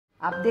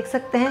आप देख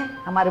सकते हैं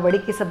हमारे वड़ी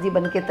की सब्ज़ी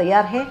बनके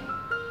तैयार है।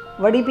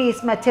 वड़ी भी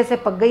इसमें अच्छे से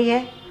पक गई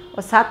है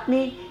और साथ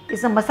में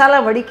इसमें मसाला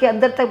वड़ी के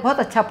अंदर तक बहुत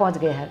अच्छा पहुंच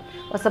गया है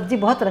और सब्ज़ी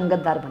बहुत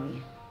रंगतदार बनी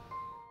है।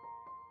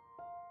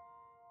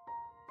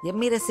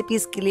 यम्मी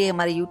रेसिपीज़ के लिए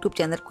हमारे YouTube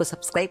चैनल को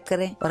सब्सक्राइब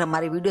करें और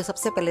हमारे वीडियो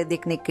सबसे पहले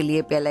देखने के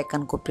लिए बेल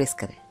आइकन को प्रेस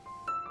करें।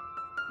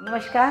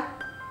 नमस्कार,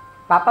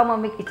 पापा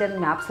मम्मी किचन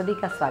में आप सभी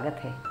का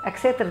स्वागत है।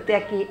 अक्षय तृतीया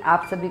की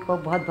आप सभी को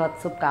बहुत बहुत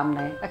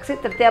शुभकामनाएं। अक्षय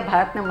तृतीया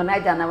भारत में मनाया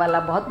जाने वाला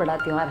बहुत बड़ा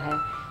त्यौहार है।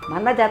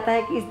 माना जाता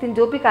है कि इस दिन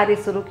जो भी कार्य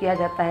शुरू किया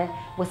जाता है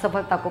वो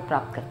सफलता को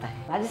प्राप्त करता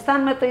है।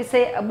 राजस्थान में तो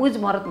इसे अबूझ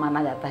मुहूर्त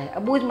माना जाता है।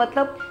 अबूझ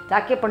मतलब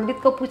जाके पंडित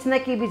को पूछने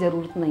की भी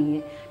ज़रूरत नहीं है,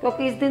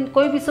 क्योंकि इस दिन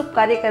कोई भी शुभ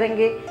कार्य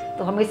करेंगे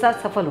तो हमेशा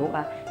सफल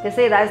होगा।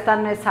 जैसे राजस्थान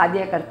में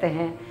शादियाँ करते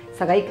हैं,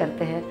 सगाई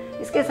करते हैं,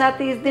 इसके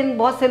साथ ही इस दिन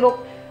बहुत से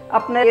लोग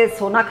अपने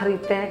सोना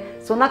खरीदते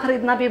हैं। सोना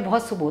खरीदना भी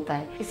बहुत शुभ होता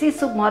है। इसी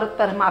शुभ मुहूर्त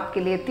पर हम आपके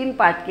लिए 3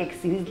 पार्ट की एक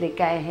सीरीज़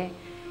लेके आए हैं।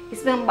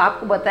 इसमें हम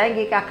आपको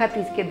बताएंगे कि आखा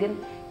तीज के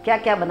दिन क्या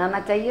क्या बनाना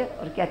चाहिए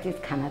और क्या चीज़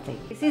खाना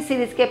चाहिए। इसी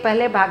सीरीज़ के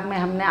पहले भाग में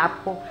हमने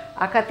आपको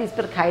आखा तीज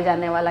पर खाए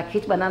जाने वाला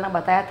खीच बनाना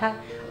बताया था।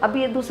 अब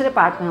ये दूसरे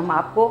पार्ट में हम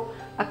आपको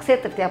अक्षय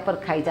तृतीया पर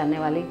खाई जाने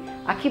वाली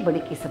आखी बड़ी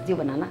की सब्जी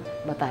बनाना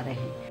बता रहे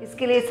हैं।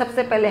 इसके लिए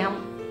सबसे पहले हम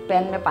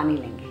पैन में पानी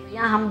लेंगे।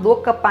 यहाँ हम 2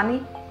 कप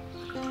पानी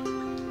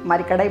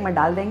हमारी कढ़ाई में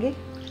डाल देंगे।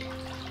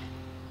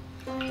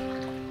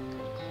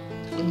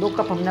 2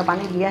 कप हमने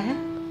पानी लिया है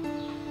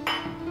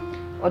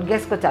और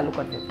गैस को चालू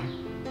कर देते हैं।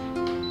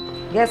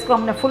 गैस को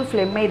हमने फुल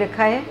फ्लेम में ही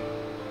रखा है।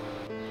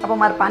 अब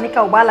हमारे पानी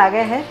का उबाल आ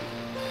गया है।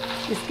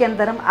 इसके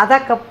अंदर हम आधा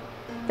कप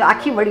तो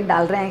आखी बड़ी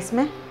डाल रहे हैं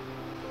इसमें।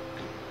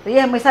 तो ये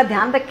हमेशा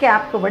ध्यान रखें,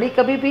 आपको बड़ी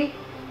कभी भी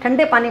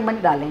ठंडे पानी में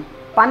नहीं डालें।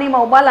 पानी में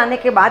उबाल आने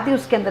के बाद ही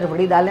उसके अंदर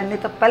बड़ी डालें, नहीं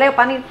तो पहले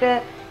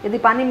यदि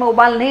पानी में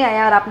उबाल नहीं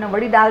आया और आपने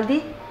बड़ी डाल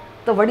दी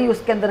तो बड़ी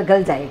उसके अंदर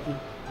गल जाएगी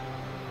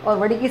और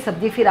बड़ी की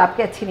सब्ज़ी फिर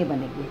आपकी अच्छी नहीं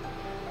बनेगी।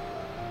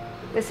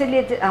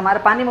 इसीलिए हमारा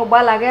पानी में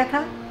उबाल आ गया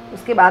था,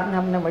 उसके बाद में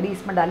हमने बड़ी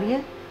इसमें डाली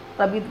है।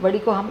 तो अभी बड़ी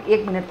को हम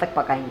 1 मिनट तक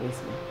पकाएंगे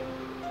इसमें।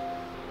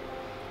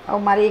 अब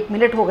हमारे 1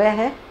 मिनट हो गया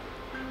है।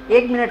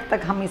 1 मिनट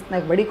तक हम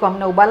इसमें बड़ी को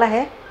हमने उबाला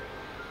है।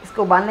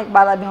 इसको उबालने के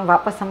बाद अभी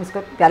हम इसको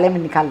प्याले में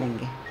निकाल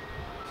लेंगे।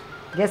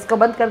 गैस को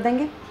बंद कर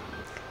देंगे।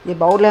 ये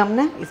बाउल है,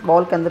 हमने इस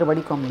बाउल के अंदर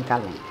बड़ी को हम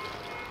निकाल लेंगे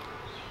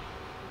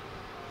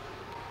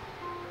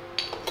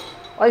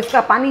और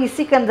इसका पानी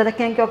इसी के अंदर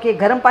रखें, क्योंकि ये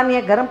गर्म पानी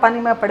है। गर्म पानी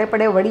में पड़े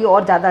पड़े बड़ी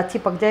और ज़्यादा अच्छी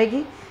पक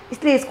जाएगी,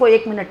 इसलिए इसको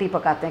 1 मिनट ही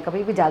पकाते हैं,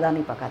 कभी भी ज़्यादा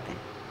नहीं पकाते हैं।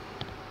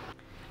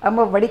 अब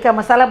हम बड़ी का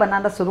मसाला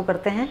बनाना शुरू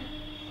करते हैं।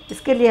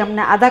 इसके लिए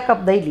हमने आधा कप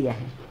दही लिया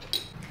है।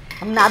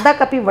 हमने आधा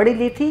कप ही बड़ी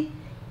ली थी,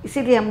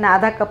 इसीलिए हमने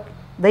आधा कप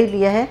दही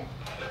लिया है।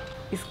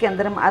 इसके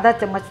अंदर हम आधा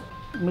चम्मच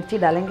मिर्ची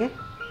डालेंगे।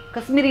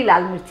 कश्मीरी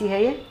लाल मिर्ची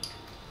है ये।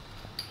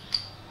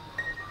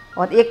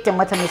 और 1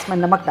 चम्मच हम इसमें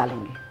नमक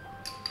डालेंगे।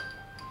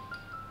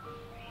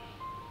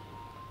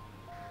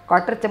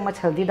 1/4 चम्मच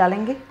हल्दी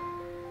डालेंगे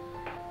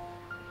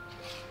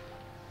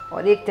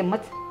और 1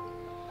 चम्मच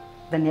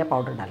धनिया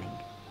पाउडर डालेंगे।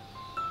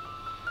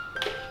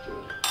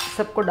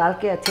 सबको डाल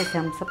के अच्छे से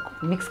हम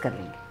सबको मिक्स कर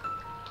लेंगे।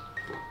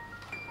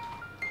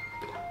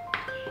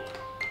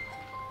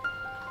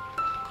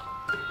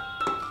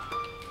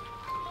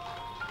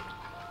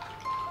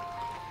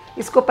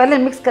 इसको पहले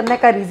मिक्स करने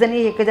का रीज़न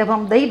ये है कि जब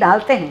हम दही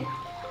डालते हैं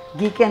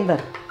घी के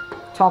अंदर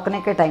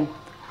छौंकने के टाइम,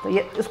 तो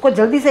ये इसको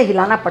जल्दी से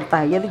हिलाना पड़ता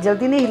है। यदि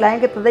जल्दी नहीं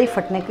हिलाएंगे तो दही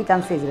फटने की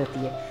चांसेस रहती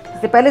है।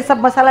 इससे पहले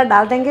सब मसाला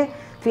डाल देंगे,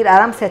 फिर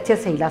आराम से अच्छे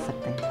से हिला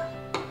सकते हैं।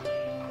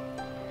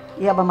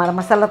 ये अब हमारा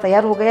मसाला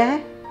तैयार हो गया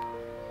है।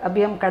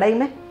 अभी हम कढ़ाई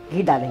में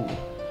घी डालेंगे।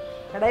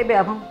 कढ़ाई में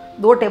अब हम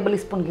 2 टेबल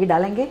स्पून घी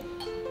डालेंगे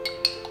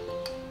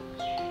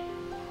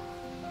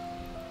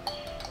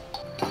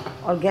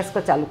और गैस को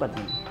चालू कर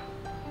देंगे।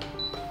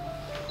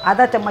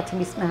 आधा चम्मच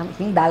इसमें हम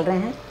हींग डाल रहे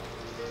हैं।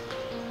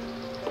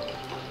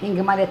 हींग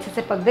हमारी अच्छे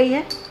से पक गई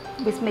है।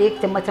 अब इसमें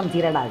 1 चम्मच हम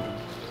जीरा डाल देंगे।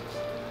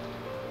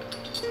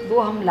 2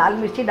 हम लाल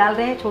मिर्ची डाल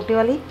रहे हैं, छोटी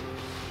वाली,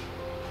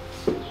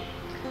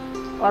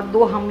 और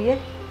 2 हम ये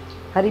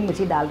हरी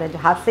मिर्ची डाल रहे हैं, जो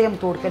हाथ से हम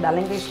तोड़ के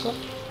डालेंगे इसको।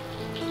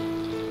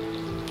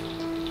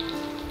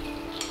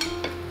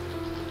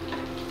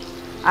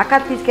 आखा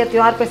तीज के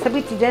त्यौहार पे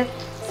सभी चीज़ें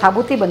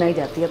साबुत ही बनाई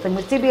जाती है, तो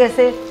मिर्ची भी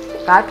ऐसे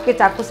काट के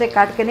चाकू से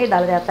काट के नहीं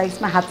डाला जाता है,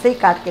 इसमें हाथ से ही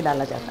काट के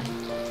डाला जाता है।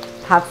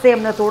 हाथ से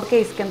हमने तोड़ के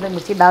इसके अंदर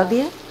मिर्ची डाल दी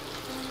है।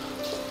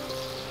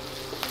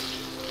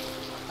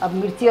 अब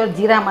मिर्ची और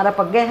जीरा हमारा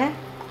पक गया है।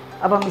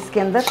 अब हम इसके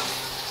अंदर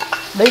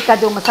दही का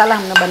जो मसाला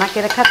हमने बना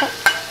के रखा था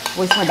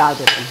वो इसमें डाल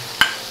देते हैं।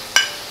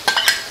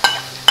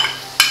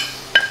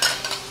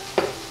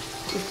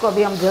 इसको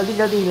अभी हम जल्दी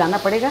जल्दी हिलाना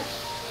पड़ेगा,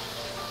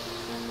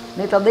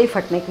 नहीं तो दही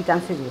फटने की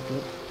चांसेस होती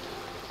है।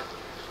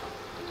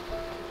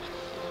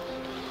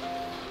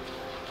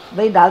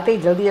 दही डालते ही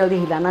जल्दी जल्दी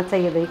हिलाना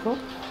चाहिए दही को,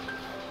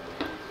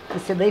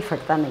 इससे दही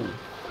फटता नहीं है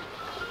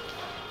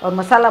और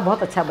मसाला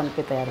बहुत अच्छा बन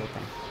के तैयार होता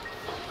है।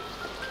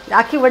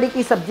 आखी बड़ी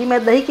की सब्ज़ी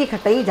में दही की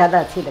खटाई ज़्यादा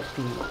अच्छी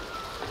लगती है।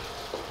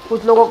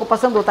 कुछ लोगों को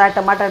पसंद होता है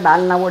टमाटर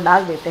डालना, वो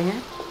डाल देते हैं।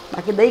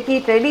 बाकी दही की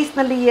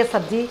ट्रेडिशनली ये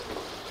सब्ज़ी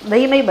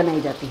दही में ही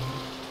बनाई जाती है।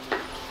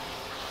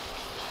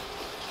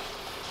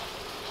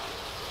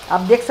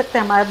 आप देख सकते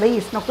हैं हमारा दही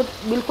इसमें खुद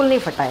बिल्कुल नहीं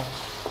फटा है।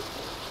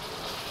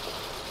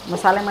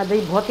 मसाले में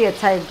दही बहुत ही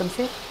अच्छा एकदम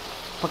से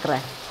पक रहा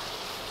है।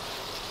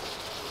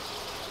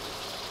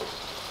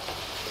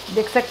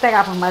 देख सकते हैं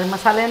आप हमारे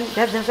मसाले,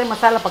 जैसे जैसे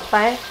मसाला पकता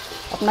है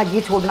अपना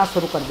घी छोड़ना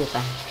शुरू कर देता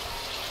है।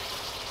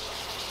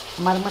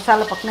 हमारा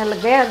मसाला पकने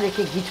लग गया,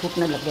 देखिए घी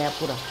छूटने लग गया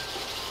पूरा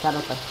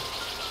चारों तरफ।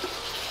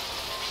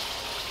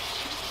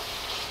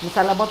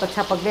 मसाला बहुत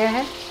अच्छा पक गया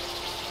है।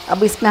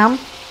 अब इसमें हम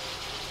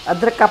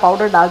अदरक का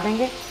पाउडर डाल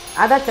देंगे।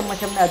 आधा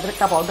चम्मच हमने अदरक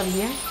का पाउडर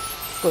लिया है,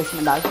 इसको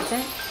इसमें डाल देते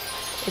हैं।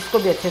 इसको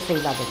भी अच्छे से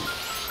हिला देंगे।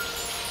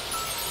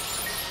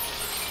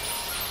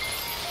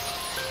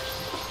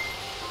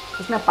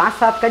 इसमें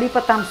 5-7 कड़ी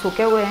पत्ता हम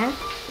सूखे हुए हैं,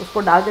 उसको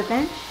डाल देते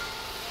हैं।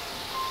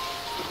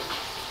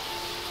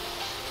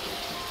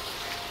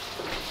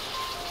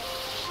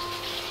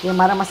 ये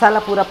हमारा मसाला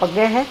पूरा पक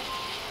गया है।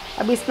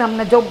 अब इसमें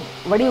हमने जो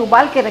वड़ी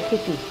उबाल के रखी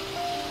थी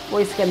वो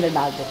इसके अंदर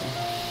डाल देते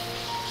हैं।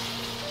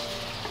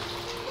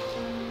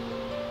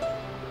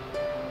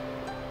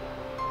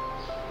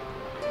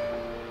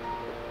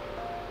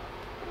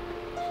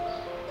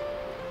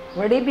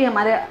 वड़ी भी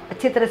हमारे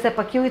अच्छी तरह से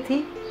पकी हुई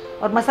थी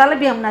और मसाला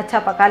भी हमने अच्छा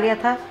पका लिया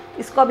था।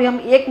 इसको अभी हम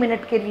 1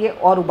 मिनट के लिए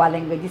और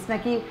उबालेंगे, जिसमें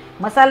कि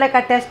मसाले का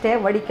टेस्ट है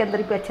वड़ी के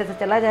अंदर भी अच्छे से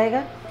चला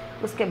जाएगा।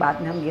 उसके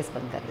बाद में हम गैस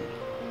बंद करेंगे।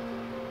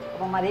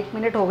 अब हमारे 1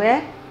 मिनट हो गया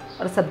है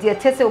और सब्ज़ी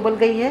अच्छे से उबल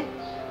गई है।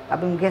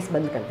 अब हम गैस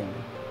बंद कर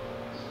देंगे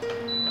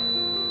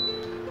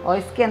और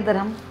इसके अंदर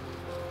हम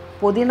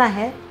पुदीना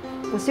है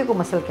उसी को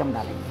मसल के हम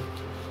डालेंगे।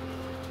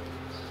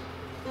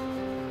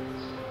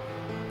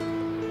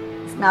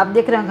 इसमें आप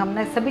देख रहे हैं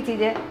हमने सभी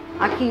चीज़ें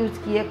आखी यूज़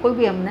की है, कोई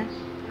भी हमने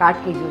काट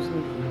के यूज़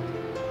नहीं की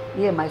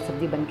है। ये हमारी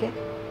सब्ज़ी बनके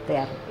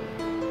तैयार हो गई।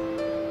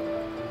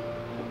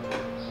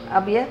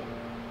 अब ये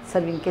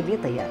सर्विंग के लिए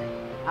तैयार है।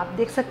 आप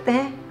देख सकते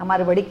हैं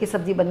हमारे वड़ी की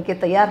सब्ज़ी बनके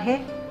तैयार है।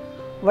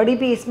 वड़ी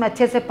भी इसमें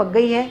अच्छे से पक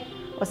गई है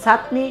और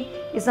साथ में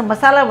इसमें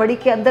मसाला वड़ी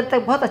के अंदर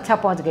तक बहुत अच्छा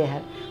पहुंच गया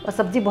है और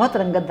सब्ज़ी बहुत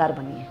रंगतदार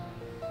बनी है।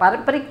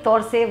 पारंपरिक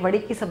तौर से वड़ी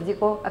की सब्ज़ी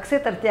को अक्षय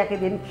तृतीया के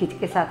दिन खींच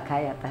के साथ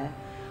खाया जाता है।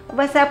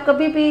 वैसे आप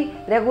कभी भी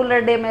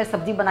रेगुलर डे में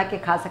सब्ज़ी बना के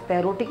खा सकते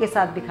हैं, रोटी के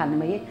साथ भी खाने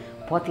में ये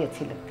बहुत ही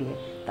अच्छी लगती है।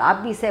 तो आप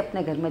भी इसे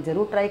अपने घर में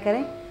ज़रूर ट्राई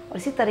करें और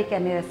इसी तरह के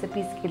अन्य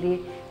रेसिपीज़ के लिए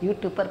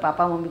यूट्यूब पर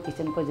पापा मम्मी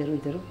किचन को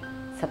ज़रूर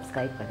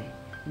सब्सक्राइब करें।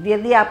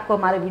 यदि आपको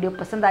हमारा वीडियो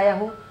पसंद आया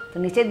हो तो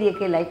नीचे दिए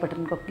गए लाइक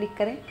बटन को क्लिक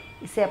करें,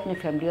 इसे अपने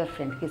फैमिली और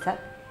फ्रेंड के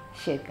साथ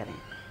शेयर करें।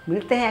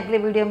 मिलते हैं अगले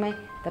वीडियो में,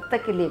 तब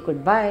तक के लिए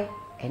good bye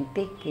and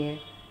take care.